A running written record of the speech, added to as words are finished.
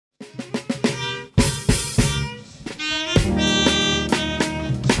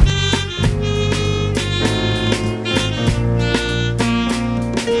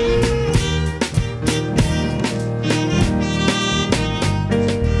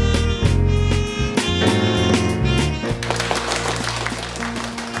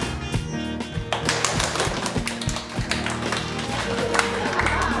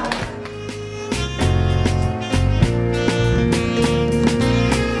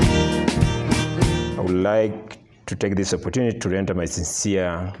like to take this opportunity to render my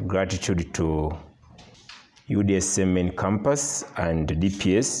sincere gratitude to UDSM main campus and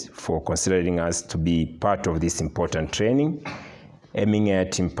DPS for considering us to be part of this important training, aiming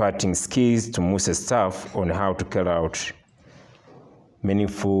at imparting skills to Muce staff on how to carry out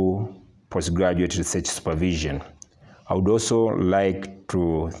meaningful postgraduate research supervision. I would also like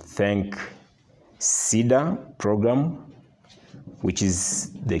to thank SIDA program, which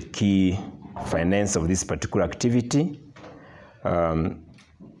is the key finance of this particular activity.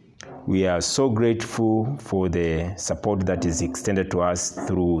 We are so grateful for the support that is extended to us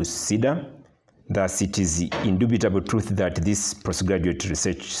through SIDA. Thus, it is indubitable truth that this postgraduate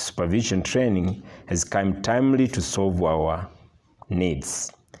research supervision training has come timely to solve our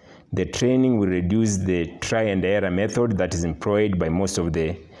needs. The training will reduce the try and error method that is employed by most of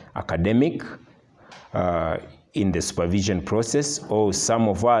the academic in the supervision process, or some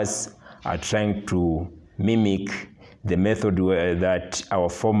of us are trying to mimic the method that our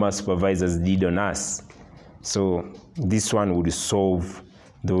former supervisors did on us. So this one would solve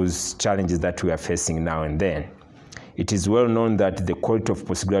those challenges that we are facing now and then. It is well known that the quality of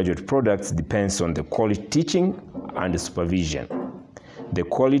postgraduate products depends on the quality teaching and supervision. The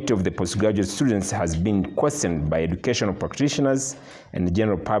quality of the postgraduate students has been questioned by educational practitioners and the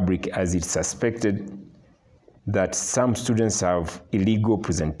general public, as it's suspected that some students have illegal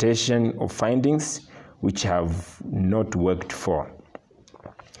presentation of findings which have not worked for.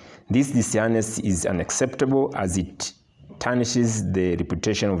 This dishonest is unacceptable, as it tarnishes the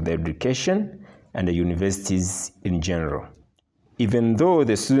reputation of the education and the universities in general. Even though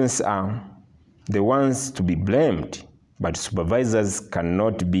the students are the ones to be blamed, but supervisors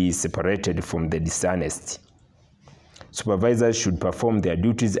cannot be separated from the dishonesty. Supervisors should perform their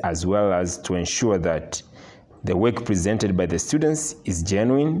duties as well as to ensure that the work presented by the students is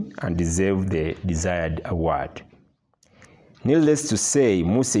genuine and deserves the desired award. Needless to say,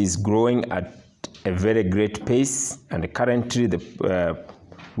 Muce is growing at a very great pace, and currently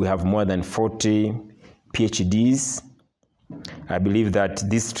we have more than 40 PhDs. I believe that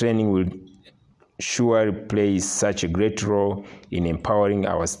this training will surely play such a great role in empowering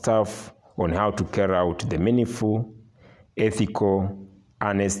our staff on how to carry out the meaningful, ethical,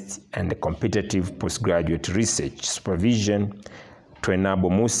 honest, and competitive postgraduate research supervision to enable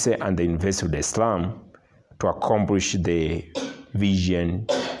Muce and the University of Dar es Salaam to accomplish the Vision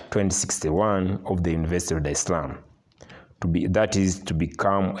 2061 of the University of Dar es Salaam. That is to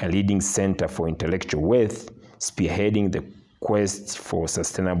become a leading center for intellectual wealth, spearheading the quest for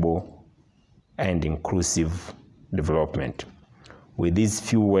sustainable and inclusive development. With these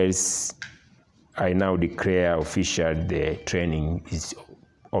few words, I now declare official the training is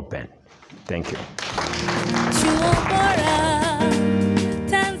open. Thank you.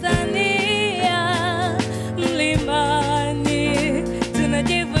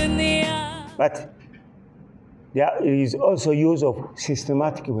 But there is also use of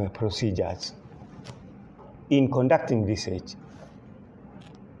systematic procedures in conducting research.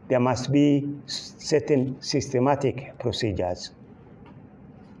 There must be certain systematic procedures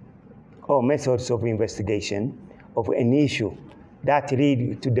or methods of investigation of an issue that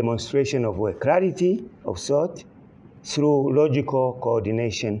lead to demonstration of clarity of thought through logical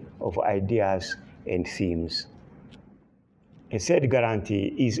coordination of ideas and themes. A third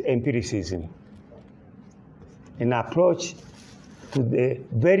guarantee is empiricism, an approach to the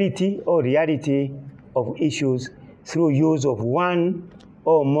verity or reality of issues through use of one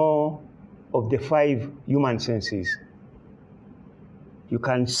or more of the 5 human senses. You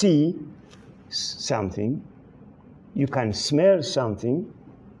can see something, you can smell something,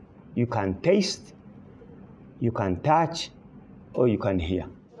 you can taste, you can touch, or you can hear.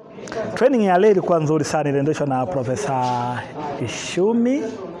 Training ya leo ilikuwa nzuri sana, iliendeshwa na Profesa Ishumi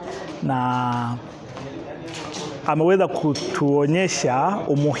na ameweza kutuonyesha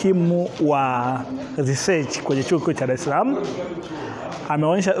umuhimu wa research kwenye chuo kikuu cha Dar es Salaam.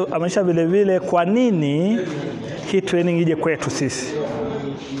 Ameonyesha vile vile kwa nini hii training ije kwetu sisi.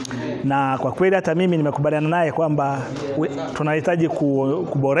 Na kwa kweli hata mimi nimekubaliana naye kwamba tunahitaji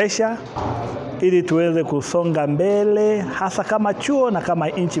kuboresha ili tuweze kusonga mbele, hasa kama chuo na kama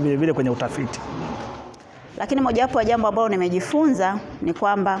nchi vile vile kwenye utafiti. Lakini mojawapo ya jambo ambalo nimejifunza ni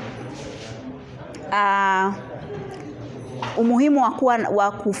kwamba umuhimu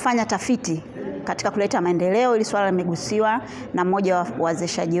wa kufanya tafiti katika kuleta maendeleo. Ili swala limegusiwa na mmoja wa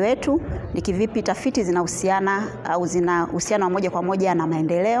wawezeshaji wetu, ni kivipi tafiti zinahusiana au zina uhusiano moja kwa moja na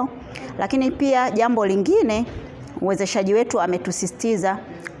maendeleo. Lakini pia jambo lingine, uwezeshaji wetu ametusisitiza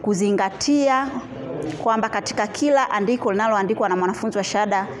kuzingatia kwamba katika kila andiko linaloandikwa na mwanafunzi wa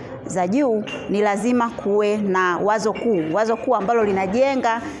shahada za juu ni lazima kuwe na wazo kuu ambalo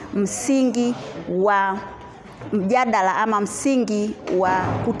linajenga msingi wa mjadala ama msingi wa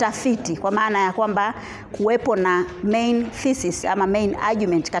kutafiti, kwa maana ya kwamba kuwepo na main thesis ama main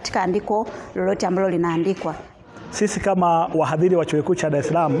argument katika andiko lolote ambalo linaandikwa. Sisi kama wahadhiri wa Chuo Kikuu cha Dar es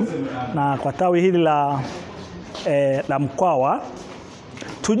Salaam na kwa tawi hili la Mkwawa,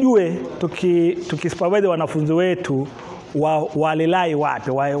 tujue tukisupervise wanafunzi wetu walilai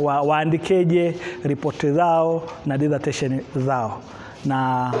wapi, waandikeje ripoti zao na dissertation zao.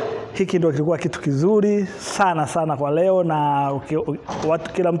 Na hiki ndio kilikuwa kitu kizuri sana kwa leo, na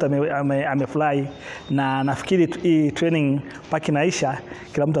kila mtu amefurahi, na nafikiri hii training paki naisha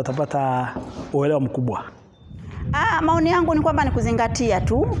kila mtu atapata uelewa mkubwa. Maoni yangu ni kwamba ni kuzingatia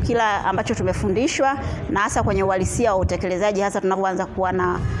tu kila ambacho tumefundishwa, na hasa kwenye uhalisia wa utekelezaji, hasa tunapoanza kuwa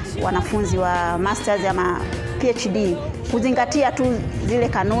na wanafunzi wa masters ama PhD, kuzingatia tu zile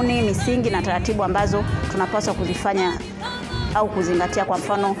kanuni, misingi na taratibu ambazo tunapaswa kuzifanya au kuzingatia. Kwa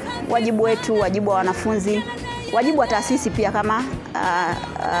mfano, wajibu wetu, wajibu wa wanafunzi, wajibu wa taasisi pia, kama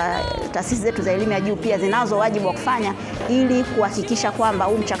taasisi zetu za elimu ya juu pia zinazo wajibu wa kufanya ili kuhakikisha kwamba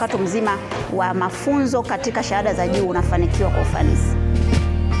huu mchakato mzima wa mafunzo katika shahada za juu unafanikiwa kwa ufanisi.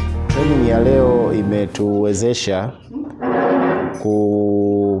 Training ya leo imetuwezesha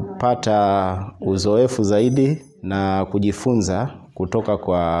kupata uzoefu zaidi na kujifunza kutoka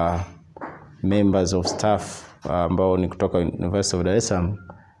kwa members of staff ambao ni kutoka University of Dar es Salaam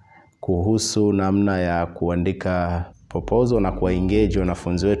kuhusu namna ya kuandika proposal na kuwaengage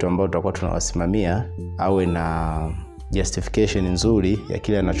wanafunzi wetu ambao tutakuwa tunawasimamia awe na justification nzuri ya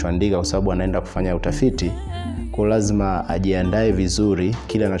kile anachoandika, kwa sababu anaenda kufanya utafiti. Kwa lazima ajiandae vizuri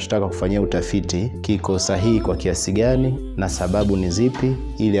kile anachotaka kufanyia utafiti kiko sahihi kwa kiasi gani na sababu ni zipi,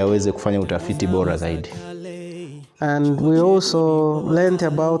 ili aweze kufanya utafiti bora zaidi. And we also learned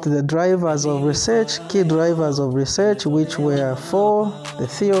about the drivers of research, key drivers of research, which were 4: the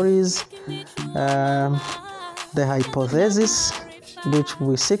theories, the hypothesis, which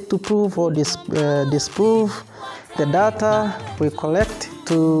we seek to prove or disprove, the data we collect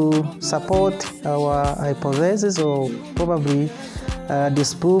to support our hypothesis or probably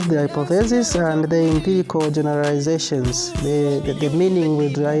disprove the hypothesis, and the empirical generalizations, the meaning we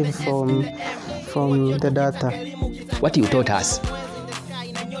derive from the data. What you taught us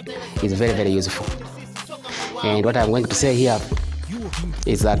is very, very useful. And what I'm going to say here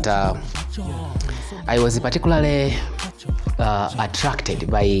is that I was particularly attracted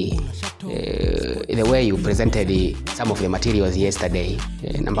by the way you presented some of the materials yesterday.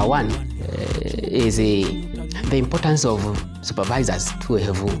 Number one is the importance of supervisors to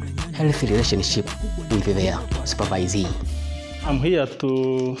have a healthy relationship with their supervisee. I'm here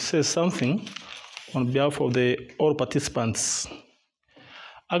to say something on behalf of all participants.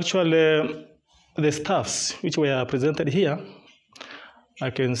 Actually, the staffs which were presented here, I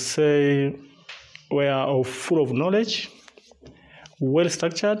can say, were full of knowledge, well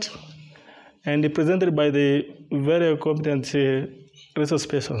structured, and presented by the very competent resource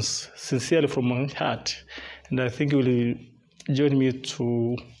persons, sincerely from my heart. And I think you will join me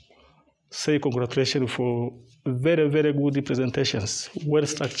to say congratulations for very, very good presentations, well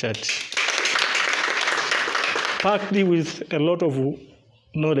structured, packed with a lot of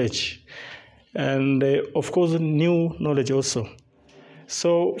knowledge, and of course new knowledge also.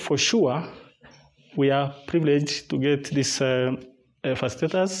 So for sure, we are privileged to get these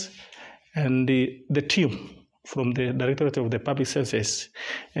facilitators and the team from the Directorate of the Public Services,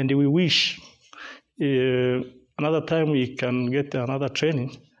 and we wish another time we can get another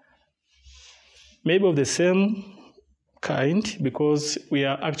training, maybe of the same kind, because we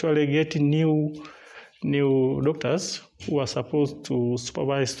are actually getting new doctors who are supposed to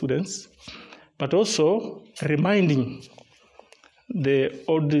supervise students, but also reminding the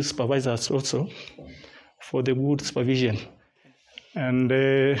old supervisors also for the good supervision. And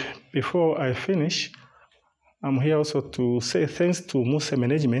before I finish, I'm here also to say thanks to Muce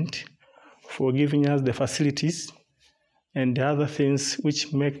management for giving us the facilities and the other things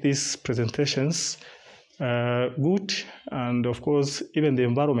which make these presentations good, and of course even the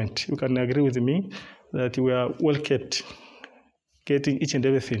environment. You can agree with me that we are well kept, getting each and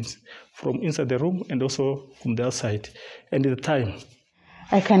everything from inside the room and also from the outside, and the time.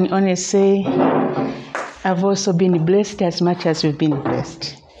 I can only say I've also been blessed as much as we've been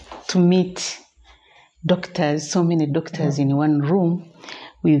blessed to meet doctors, so many doctors in one room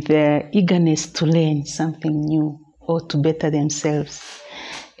with their eagerness to learn something new or to better themselves.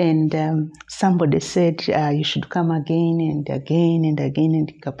 And somebody said you should come again and again and again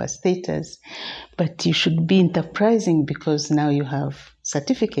and capacitate us. But you should be enterprising because now you have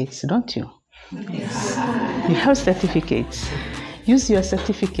certificates, don't you? Yes. You have certificates. Use your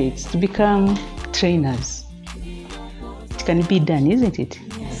certificates to become trainers. It can be done, isn't it?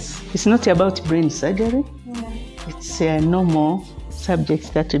 Yes. It's not about brain surgery. It's a normal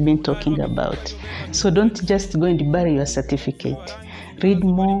subject that we've been talking about. So don't just go and bury your certificate. Read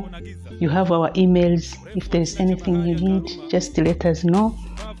more. You have our emails. If there is anything you need, just let us know.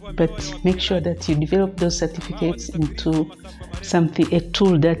 But make sure that you develop those certificates into something, a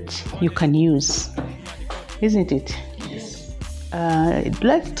tool that you can use. Isn't it? Yes. I'd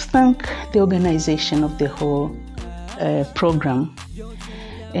like to thank the organization of the whole program.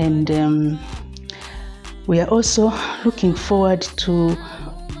 And we are also looking forward to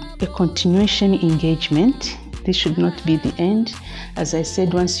a continuation engagement. This should not be the end. As I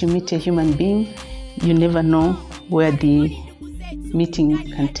said, once you meet a human being, you never know where the meeting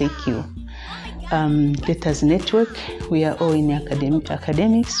can take you. Let us network. We are all in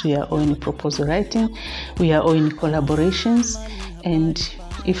academics. We are all in proposal writing. We are all in collaborations. And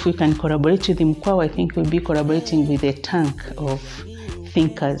if we can collaborate with Mkwawa, I think we'll be collaborating with a tank of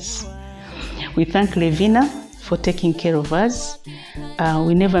thinkers. We thank Levina for taking care of us.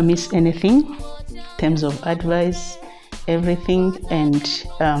 We never miss anything in terms of advice, everything. And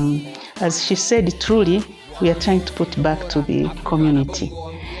as she said, truly, we are trying to put back to the community.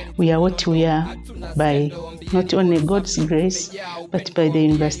 We are what we are by not only God's grace, but by the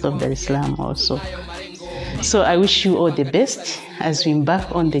University of Dar es Salaam also. So I wish you all the best as we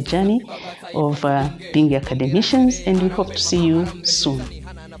embark on the journey of being academicians, and we hope to see you soon.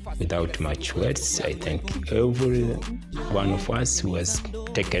 Without much words, I thank every one of us who has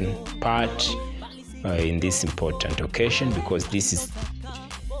taken part in this important occasion, because this is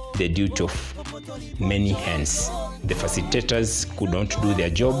the duty of many hands. The facilitators could not do their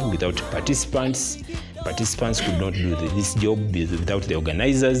job without participants. Participants could not do this job without the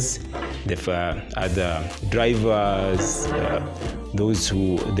organizers, the other drivers,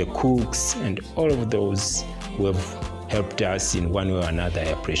 the cooks, and all of those who have helped us in one way or another. I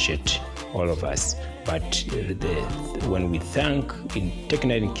appreciate all of us. But when we thank, in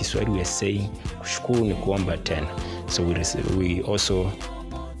technical in Kiswahili we are saying kushukuru ni kuomba tena. So we also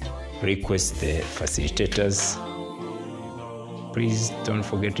request the facilitators, please don't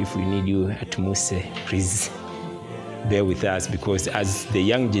forget, if we need you at Muce, please bear with us, because as the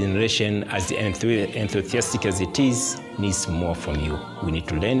young generation, as enthusiastic as it is, needs more from you. We need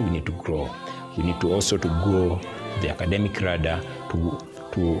to learn, we need to grow. We need to also to grow the academic radar,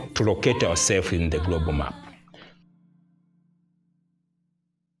 to locate ourselves in the global map.